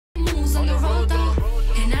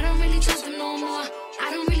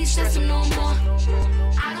stressing no more.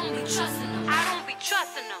 I don't be trusting them. I don't be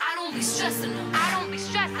trusting them. I don't be stressing them. I don't be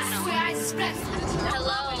stressing them. I swear I just flex them.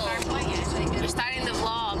 Hello. We're starting the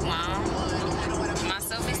vlog, Mom. My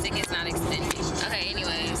selfie stick is not extending. Okay,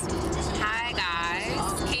 anyways. Hi, guys.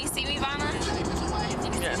 Can you see me, Vanna?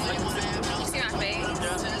 Yes, I can see you. You see my face?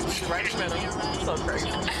 Yeah, right in the middle. So crazy.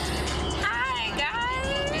 Hi,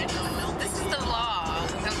 guys. This is the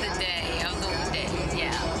vlog of the day, of the weekday.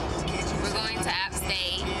 Yeah. We're going to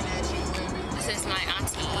AppPSAIDYES. This is my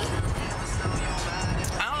auntie.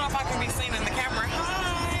 I don't know if I can be seen in the camera.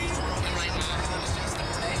 Hi. And my mom.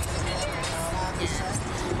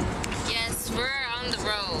 Yes, we're on the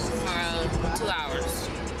road for 2 hours.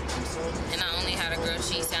 And I only had a grilled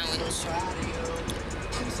cheese sandwich.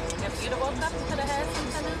 If you'd have woke up, you could have had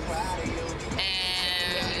something else.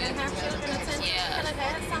 And You didn't have children to tend to, you yeah. could have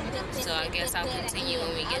had something. So I guess I'll continue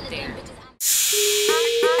when we get there.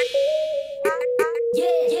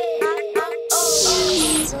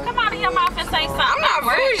 Come out of your mouth and say something. I'm not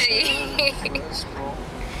bougie.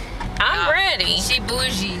 I'm ready. She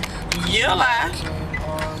bougie. You lie.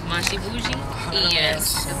 Ma, she bougie?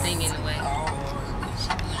 Yes. The thing in the way.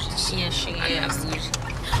 Yes, she I'm not is. bougie.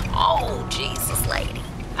 Oh, Jesus, lady.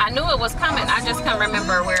 I knew it was coming. I just couldn't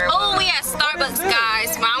remember where it was. Oh, we at Starbucks,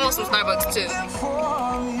 guys. But I want some Starbucks too.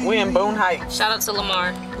 We in Boone Heights. Shout out to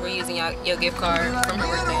Lamar. We're using your gift card from her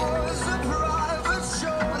birthday.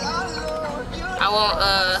 I want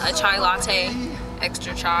a chai latte,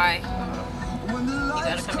 extra chai. You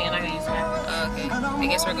gotta come in. I gotta use that. Okay. I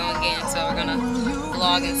guess we're going again, so we're gonna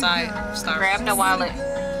vlog inside Starbucks. Grab the wallet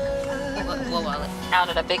What wallet? out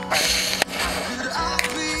of the big purse.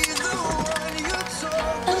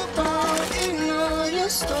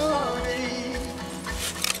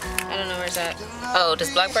 I don't know where's that. Oh, this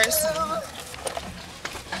black purse?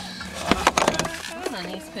 Hold on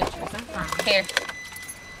these pictures. I'm fine. Here.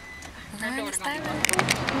 The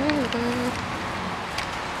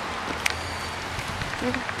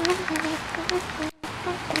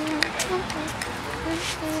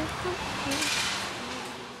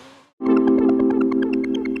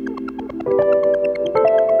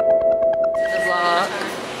vlog.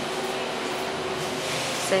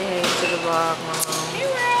 Say hey to the vlog, Mom. Hey,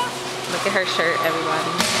 world. Look at her shirt,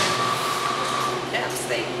 everybody.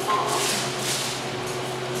 AppPSAIDYES.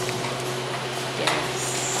 Yes.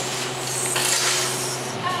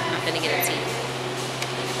 I'm gonna get a tea.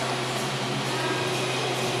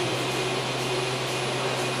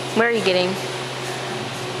 Where are you getting?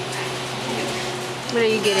 What are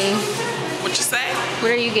you getting? What you say?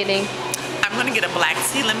 What are you getting? I'm gonna get a black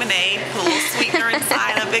tea lemonade, put a little sweetener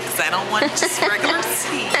inside of it because I don't want just regular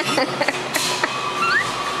tea.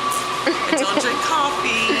 I don't drink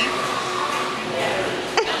coffee.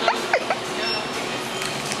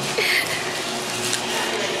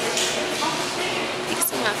 You can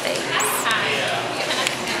see my face.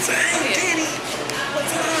 Danny,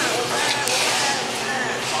 what's up?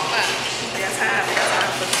 I got time.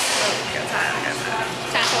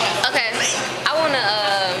 Okay, I wanna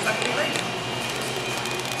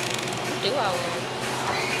do I want?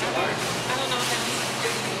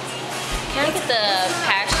 Can I get the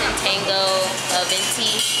Passion Tango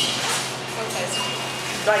Venti?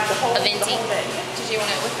 Like the whole Venti. day. Did you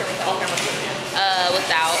want it with or without?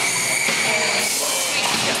 Without.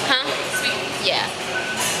 Huh? Yeah.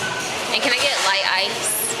 And can I get light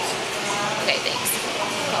ice? Okay, thanks.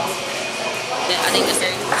 Yeah, I think this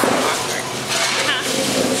is awkward. Huh?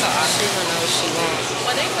 She don't know what she wants.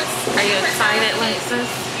 Well, they was. Are you excited, Lexus?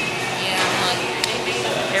 Yeah, I'm hungry.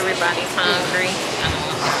 Everybody's hungry.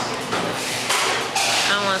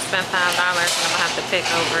 I don't want to spend $5 and I'm gonna have to pick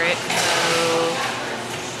over it. So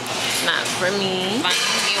it's not for me. Fine,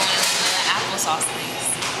 you want applesauce,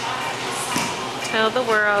 please? Tell the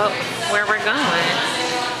world where we're going.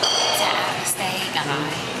 AppPSAIDYES, guys.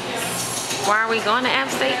 Why are we going to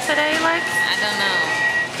AppPSAIDYES today, Lex? I don't know.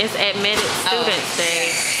 It's Admitted Students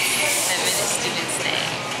Day. Admitted Students Day.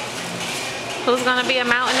 Who's gonna be a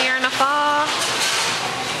mountaineer in the fall?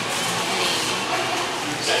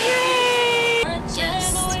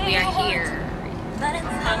 Yes, we are here.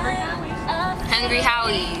 Hungry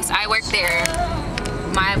Howie's. I work there.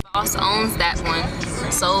 My boss owns that one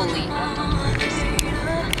solely.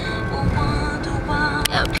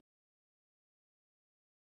 Yep.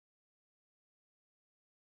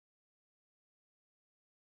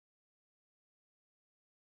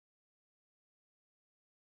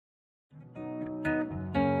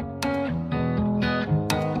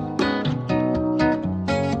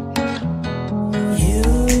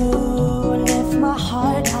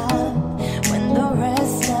 When the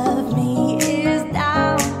rest of me is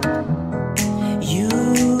down, you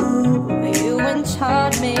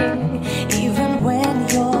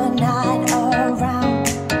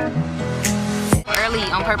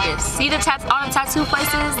purpose. See the all the tattoo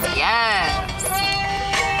places? Yes.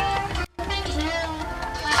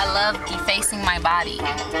 I love defacing my body.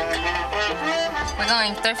 We're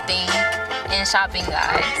going thrifting and shopping,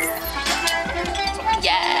 guys.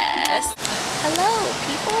 Yes. Hello,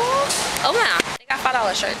 people. Oh my, they got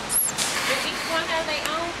 $5 shirts. Does each one have their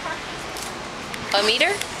own price? A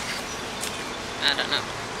meter? I don't know.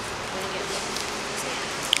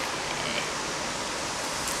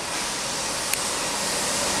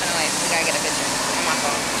 Oh wait, we gotta get a picture on my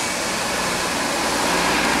phone.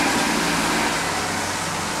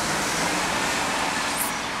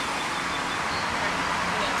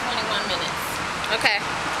 We got 21 minutes. Okay.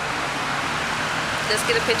 Let's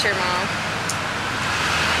get a picture, Mom.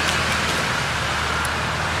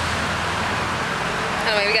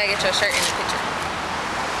 Oh wait, we gotta get your shirt in the picture.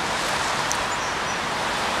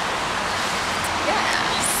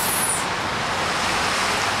 Yes.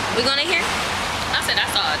 We going in here? I said I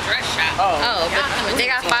saw a dress shop. Oh, but they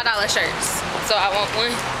got $5 shirts, so I want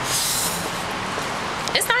one.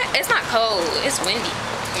 It's not cold. It's windy.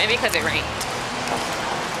 Maybe because it rained.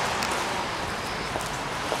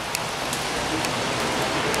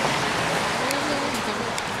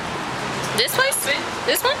 This place?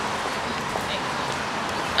 This one?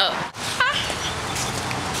 Oh.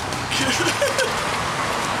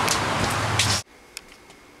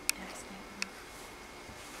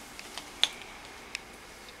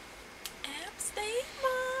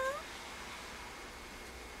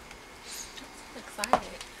 Excited.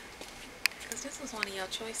 Because this was one of your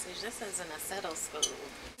choices. This is an acetal school.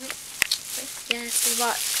 Yes, we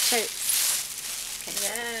bought shirts.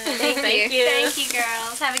 Yes. Thank you. Thank you,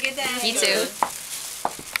 girls. Have a good day. You too.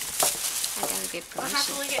 I gotta get Well, how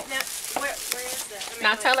can permission. we get that? Where is that? I mean,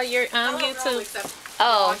 Now like, tell her you're I don't know, YouTube. except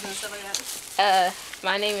Oh, blogs and stuff like that.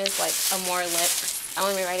 my name is like Amore Lex. I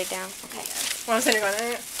want me to write it down. Okay. Well, I'm sitting on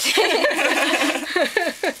that.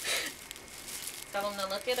 Tell them to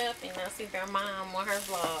look it up and they'll see their mom on her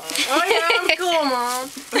vlog. Oh yeah, I'm cool, Mom.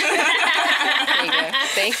 There you go.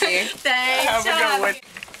 Thank you. Thanks. Have a good one.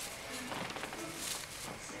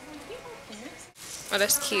 Oh,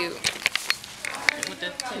 that's cute.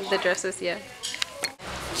 The dresses, yeah.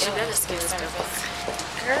 Yeah, that is cute.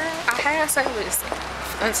 Girl, I had service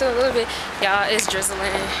until a little bit. Y'all, it's drizzling.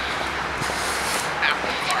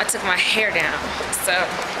 I took my hair down, so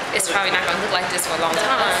it's probably not gonna look like this for a long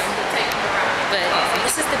time. But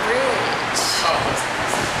this is the bridge.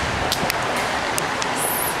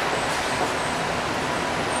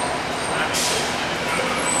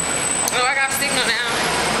 Oh, I got a signal now.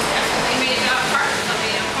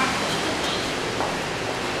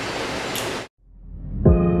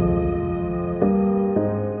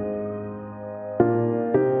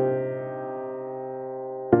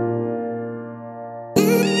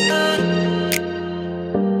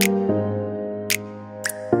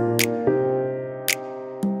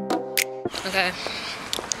 Okay,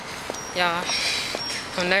 y'all,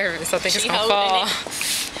 I'm nervous. I think it's gonna fall.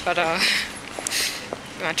 But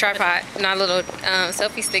my tripod, my little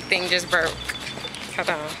selfie stick thing just broke. Hold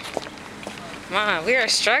on. Mom, we are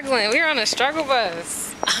struggling. We're on a struggle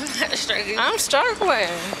bus. I'm not struggling. I'm struggling.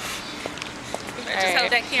 Just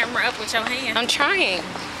hold that camera up with your hand. I'm trying.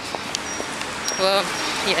 Well,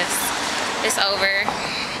 yes, it's over.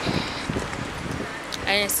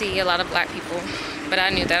 I didn't see a lot of black people, but I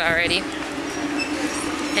knew that already.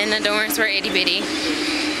 And the dorms were itty bitty.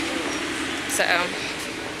 So,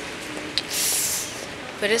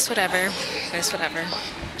 but it's whatever. It's whatever.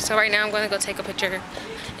 So right now I'm gonna go take a picture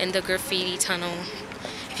in the graffiti tunnel.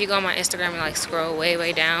 If you go on my Instagram and like scroll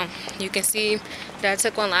way down, you can see that I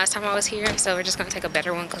took one last time I was here. So we're just gonna take a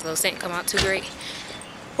better one because those didn't come out too great.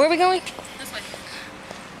 Where are we going? This way.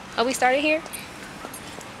 Oh, we started here?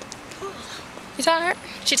 You tired?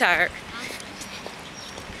 She tired.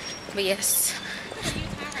 But yes,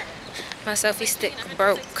 my selfie stick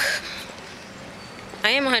broke.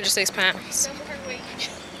 I am 106 pounds.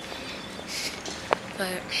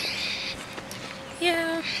 But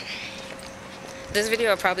yeah, this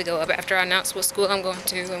video will probably go up after I announce what school I'm going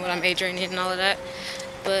to and what I'm majoring in and all of that.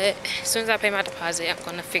 But as soon as I pay my deposit, I'm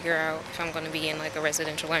going to figure out if I'm going to be in like a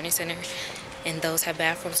residential learning center. And those have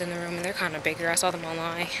bathrooms in the room and they're kind of bigger. I saw them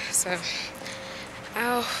online. So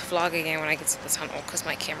I'll vlog again when I get to the tunnel because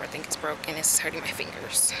my camera thing is broke and it's hurting my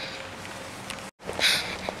fingers.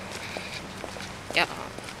 Yeah,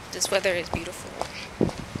 this weather is beautiful.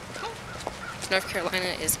 North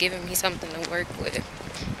Carolina is giving me something to work with.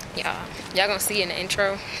 Yeah, y'all gonna see in the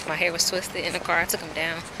intro, my hair was twisted in the car. I took them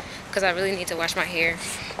down because I really need to wash my hair.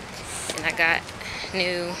 And I got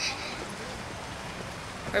new,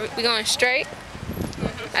 are we going straight?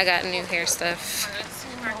 I got new hair stuff.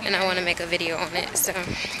 and I want to make a video on it. So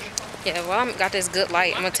yeah, while I got this good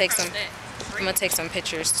light, I'm gonna take some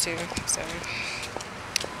pictures too. So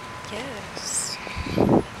yes,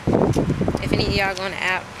 if any of y'all go on the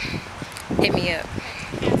app, hit me up,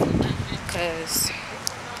 because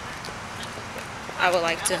I would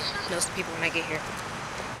like to know some people when I get here.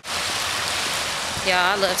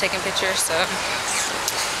 Yeah, I love taking pictures. So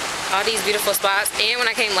all these beautiful spots, and when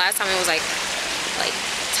I came last time, it was like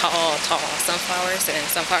tall sunflowers, and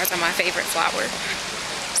sunflowers are my favorite flower.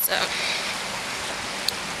 So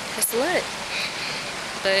it's lit.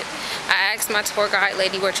 But I asked my tour guide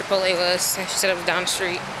lady where Chipotle was, and she said it was down the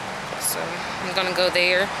street. So I'm gonna go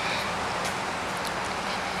there.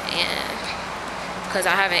 And because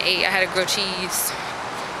I haven't ate, I had a grilled cheese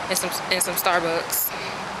and some Starbucks.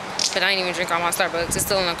 But I didn't even drink all my Starbucks. It's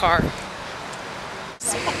still in the car.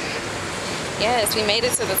 So, yes, we made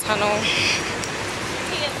it to the tunnel.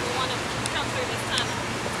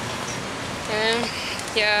 And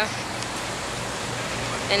yeah,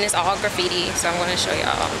 and it's all graffiti, so I'm gonna show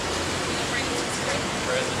y'all.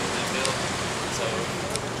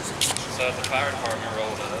 So the fire department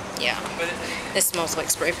rolled up. Yeah, it smells like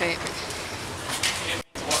spray paint.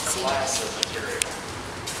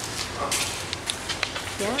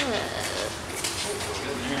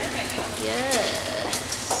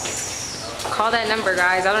 Yes. Call that number,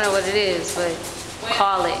 guys. I don't know what it is, but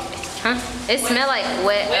call it. Huh? It smells like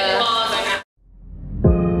wet.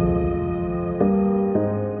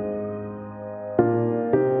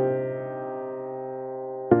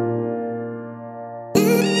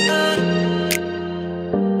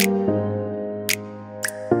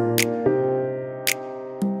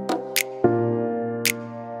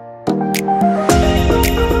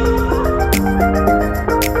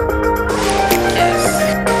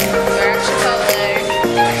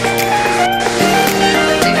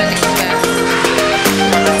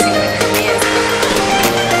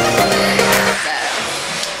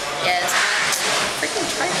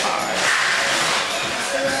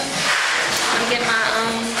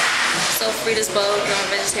 Frida's boat, I'm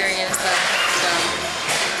vegetarian and stuff, so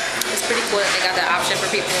it's pretty cool that they got that option for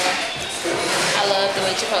people. I love the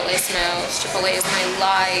way Chipotle smells. Chipotle is my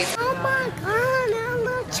life. Oh my god, I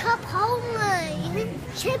love Chipotle.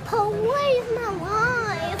 Chipotle is my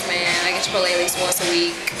life. Man, I get Chipotle at least once a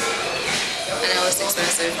week. I know it's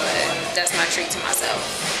expensive, but that's my treat to myself.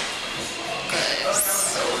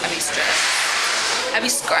 Because I be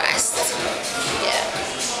stressed.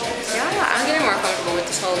 Yeah, I'm getting more comfortable with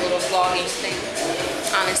this whole little vlogging thing,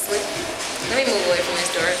 honestly. Let me move away from this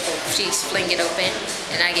door before she fling it open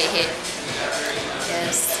and I get hit.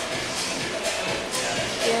 Yes.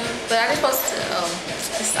 Yeah, but I just posted, I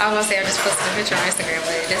was gonna say I just posted a picture on Instagram,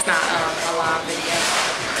 but it's not a live video.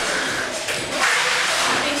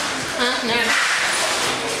 Huh? No.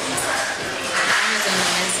 I'm just gonna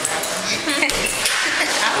miss that.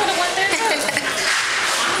 I would've went there too.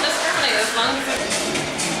 That's really as long as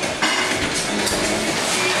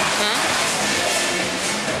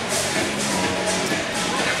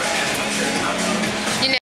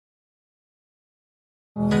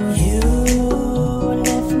You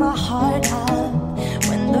lift my heart up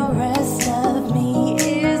when the rest of me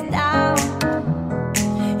is down.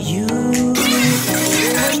 You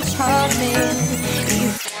enchant me.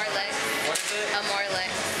 More leg. More leg.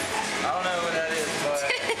 I don't know what that is, but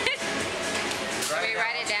Let me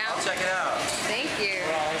write it down. I'll check it out. Thank you.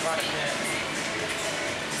 Hold on, let me write it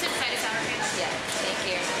down. Yeah, thank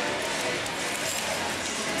you.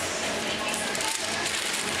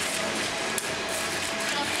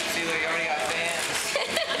 See, look, you already got fans.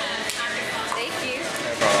 Thank you.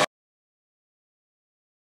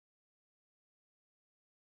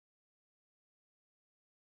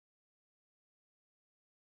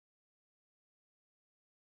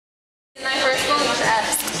 Night for school, you should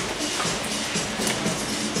ask.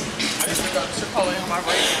 I just got Chipotle on my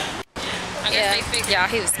right. Yeah,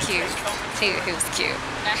 he was cute. He was cute.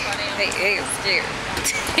 That's why they He was cute.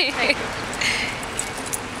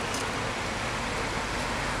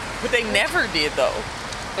 But they never did though.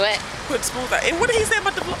 What? Put spoons out. And what did he say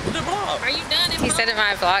about the vlog? Are you done in He said in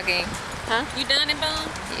my vlogging. Huh? You done in bone?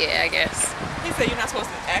 Yeah, I guess. He said you're not supposed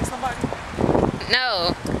to ask somebody.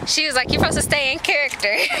 No. She was like, you're supposed to stay in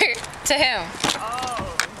character to him.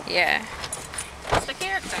 Oh. Yeah. What's the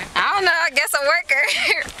character? I don't know. I guess a worker.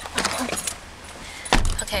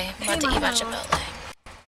 Okay, I'm about to eat my Chipotle.